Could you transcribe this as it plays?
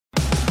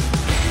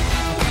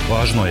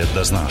Važno je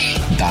da znaš.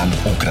 Dan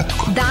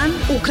ukratko. Dan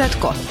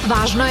ukratko.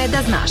 Važno je da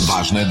znaš.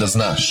 Važno je da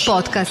znaš.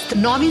 Podcast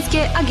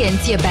novinske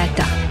agencije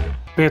Beta.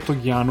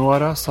 5.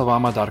 januara sa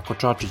vama Darko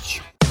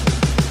Čačić.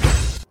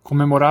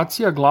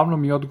 Komemoracija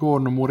glavnom i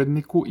odgovornom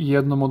uredniku i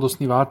jednom od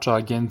osnivača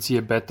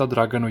agencije Beta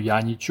Draganu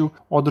Janjiću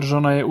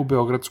održana je u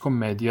Beogradskom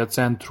medija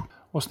centru.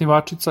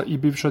 Osnivačica i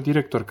bivša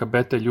direktorka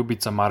Bete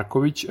Ljubica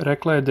Marković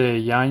rekla je da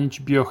je Janjić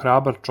bio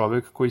hrabar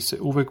čovek koji se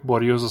uvek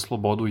borio za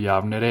slobodu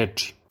javne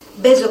reči.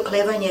 Bez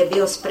oklevanja je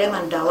bio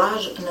spreman da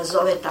laž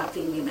nazove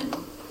takvim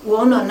imenom. U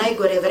ono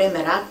najgore vreme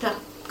rata,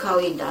 kao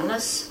i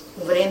danas,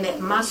 u vreme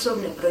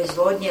masovne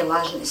proizvodnje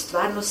lažne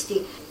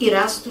stvarnosti i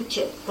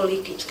rastuće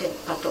političke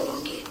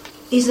patologije.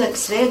 Iznad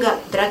svega,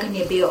 Dragan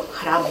je bio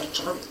hrabar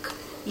čovek.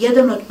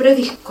 Jedan od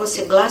prvih ko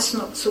se glasno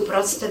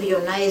suprotstavio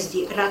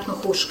najezdi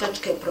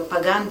ratno-huškačke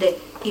propagande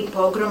i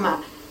pogroma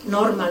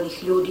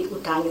normalnih ljudi u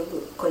Tanjugu,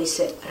 koji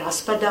se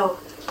raspadao,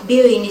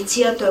 bio je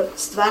inicijator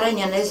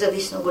stvaranja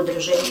nezavisnog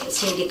udruženja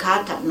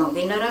sindikata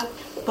novinara,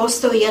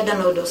 postao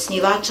jedan od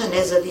osnivača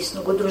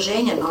nezavisnog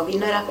udruženja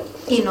novinara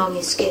i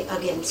novinske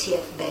agencije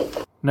Beta.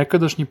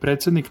 Nekadašnji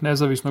predsednik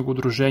Nezavisnog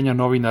udruženja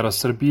novinara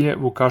Srbije,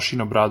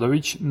 Vukašin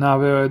Obradović,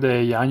 naveo je da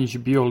je Janjić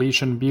bio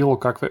lišen bilo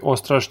kakve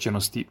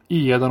ostrašćenosti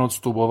i jedan od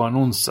stubova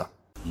NUNS-a.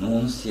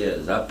 NUNS je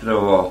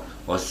zapravo,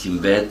 osim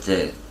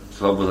Bete,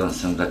 slobodan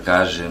sam da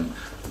kažem,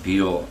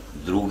 bio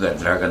druga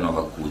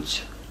Draganova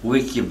kuća.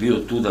 Uvijek je bio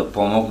tu da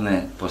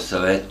pomogne,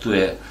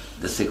 posavetuje,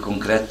 da se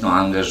konkretno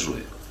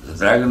angažuje. Za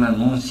Dragana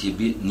NUNS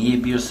nije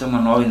bio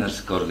samo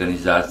novinarska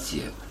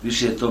organizacija,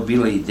 više je to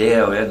bila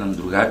ideja o jednom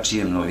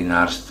drugačijem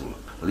novinarstvu,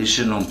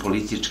 lišenom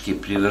političke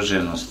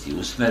privrženosti,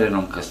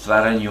 usmerenom ka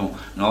stvaranju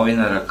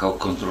novinara kao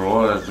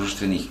kontrolora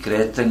društvenih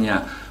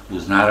kretanja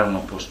uz naravno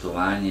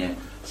poštovanje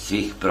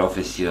svih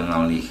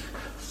profesionalnih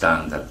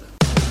standarda.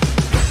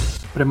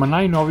 Prema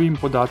najnovijim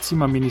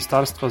podacima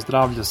Ministarstva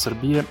zdravlja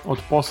Srbije, od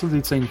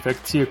posledica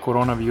infekcije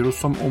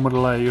koronavirusom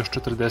umrla je još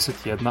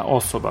 41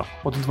 osoba.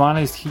 Od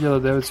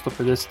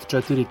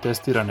 12.954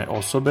 testirane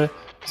osobe,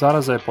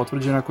 zaraza je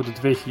potvrđena kod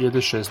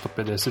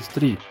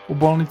 2653. U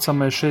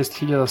bolnicama je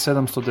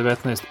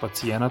 6.719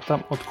 pacijenata,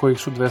 od kojih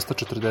su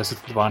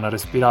 242 na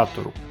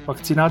respiratoru.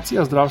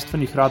 Vakcinacija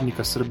zdravstvenih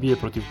radnika Srbije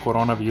protiv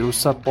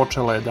koronavirusa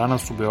počela je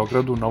danas u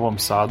Beogradu, Novom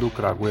Sadu,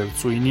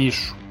 Kragujevcu i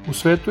Nišu. U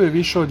svetu je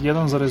više od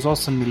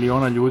 1,8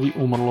 miliona ljudi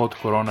umrlo od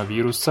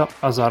koronavirusa,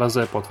 a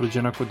zaraza je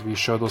potvrđena kod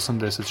više od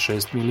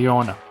 86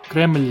 miliona.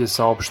 Kremlj je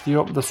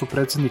saopštio da su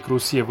predsednik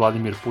Rusije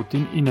Vladimir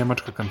Putin i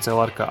nemačka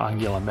kancelarka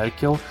Angela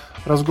Merkel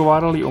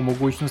razgovarali o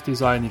mogućnosti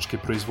zajedničke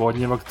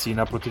proizvodnje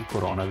vakcina protiv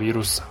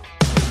koronavirusa.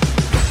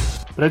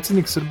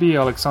 Predsednik Srbije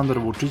Aleksandar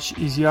Vučić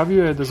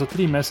izjavio je da za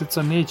 3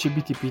 meseca neće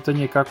biti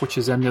pitanje kako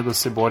će zemlja da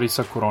se bori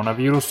sa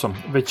koronavirusom,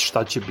 već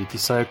šta će biti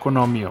sa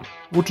ekonomijom.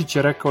 Vučić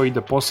je rekao i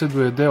da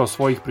posjeduje deo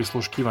svojih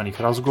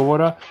prisluškivanih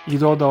razgovora i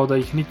dodao da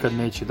ih nikad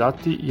neće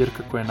dati jer,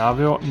 kako je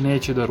naveo,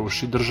 neće da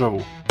ruši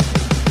državu.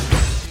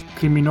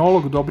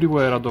 Kriminolog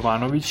Dobrivoje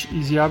Radovanović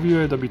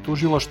izjavio je da bi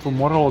tužilaštvo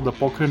moralo da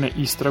pokrene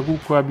istragu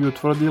koja bi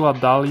utvrdila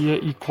da li je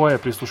i ko je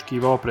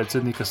prisluškivao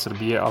predsednika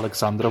Srbije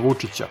Aleksandra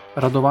Vučića.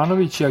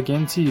 Radovanović je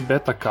agenciji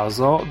Beta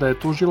kazao da je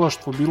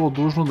tužilaštvo bilo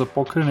dužno da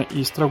pokrene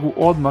istragu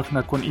odmah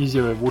nakon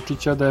izjave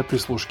Vučića da je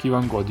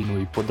prisluškivan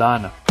 1,5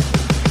 godine.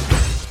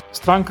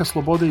 Stranka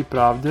Slobode i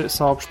pravde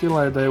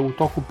saopštila je da je u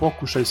toku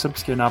pokušaj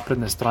Srpske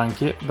napredne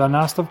stranke da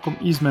nastavkom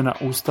izmena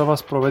Ustava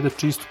sprovede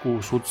čistku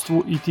u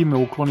sudstvu i time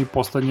ukloni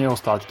poslednje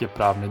ostatke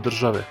pravne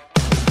države.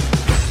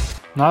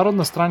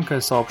 Narodna stranka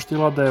je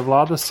saopštila da je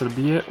vlada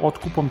Srbije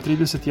otkupom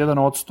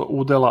 31%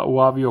 udela u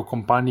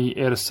aviokompaniji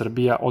Air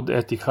Srbija od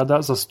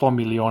Etihada za 100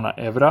 miliona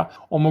evra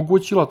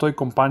omogućila toj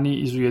kompaniji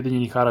iz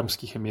Ujedinjenih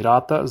Arapskih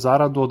Emirata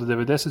zaradu od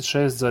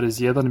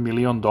 96,1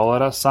 milion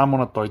dolara samo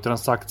na toj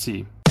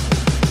transakciji.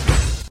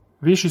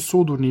 Viši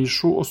sud u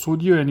Nišu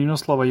osudio je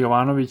Ninoslava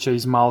Jovanovića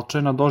iz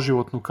Malče na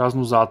doživotnu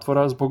kaznu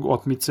zatvora zbog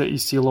otmice i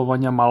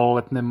silovanja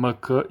maloletne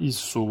MK iz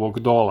Suvog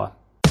Dola.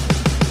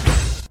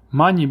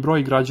 Manji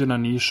broj građana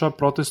Niša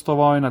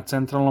protestovao je na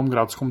centralnom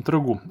gradskom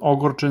trgu,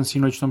 ogorčen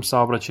sinoćnom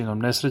saobraćajnom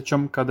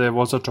nesrećom kada je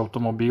vozač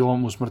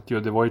automobilom usmrtio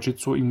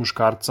devojčicu i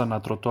muškarca na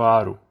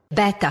trotoaru.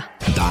 Beta.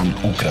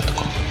 Dan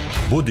ukratko.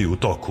 Budi u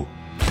toku.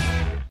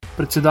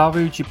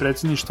 Predsedavajući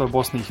predsjedništva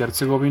Bosne i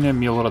Hercegovine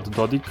Milorad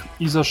Dodik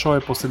izašao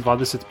je posle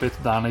 25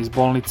 dana iz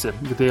bolnice,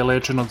 gde je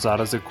lečen od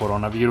zaraze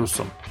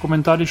koronavirusom.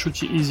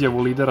 Komentarišući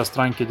izjavu lidera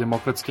stranke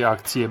Demokratske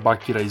akcije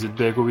Bakira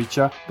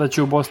Izetbegovića da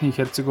će u Bosni i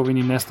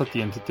Hercegovini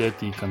nestati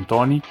entiteti i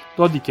kantoni,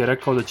 Dodik je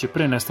rekao da će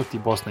pre nestati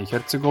Bosna i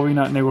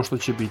Hercegovina nego što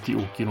će biti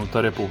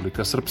ukinuta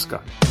Republika Srpska.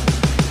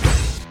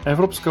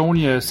 Evropska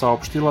unija je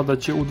saopštila da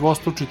će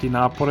udvostručiti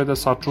napore da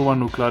sačuva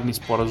nuklearni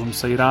sporazum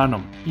sa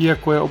Iranom,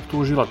 iako je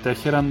optužila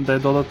Teheran da je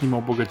dodatnim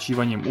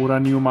obogaćivanjem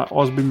uranijuma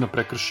ozbiljno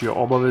prekršio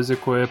obaveze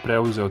koje je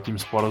preuzeo tim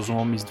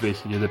sporazumom iz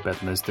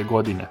 2015.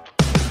 godine.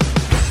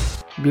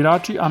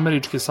 Birači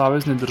američke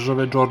savezne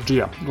države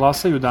Džordžija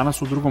glasaju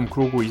danas u drugom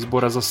krugu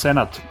izbora za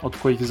Senat, od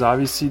kojih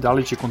zavisi da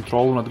li će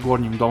kontrolu nad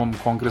Gornjim domom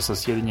Kongresa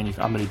Sjedinjenih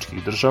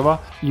Američkih Država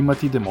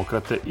imati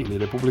demokrate ili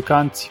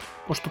republikanci.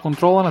 Pošto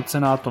kontrola nad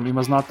Senatom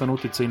ima znatan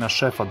uticaj na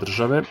šefa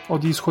države,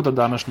 od ishoda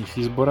današnjih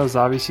izbora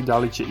zavisi da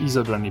li će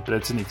izabrani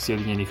predsednik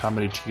Sjedinjenih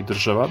Američkih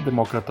Država,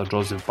 demokrata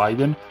Joseph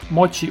Biden,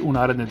 moći u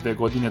naredne 2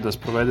 godine da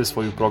sprovede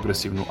svoju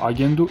progresivnu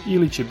agendu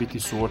ili će biti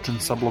suočen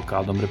sa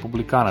blokadom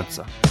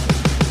republikanaca.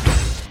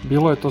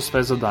 Bilo je to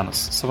sve za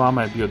danas. Sa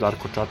vama je bio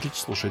Darko Čačić,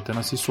 slušajte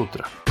nas i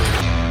sutra.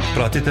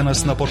 Pratite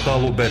nas na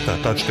portalu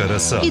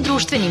beta.rs I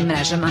društvenim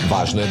mrežama.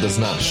 Važno je da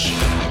znaš.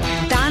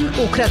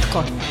 Dan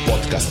ukratko.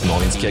 Podcast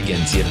novinske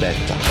agencije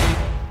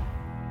Beta.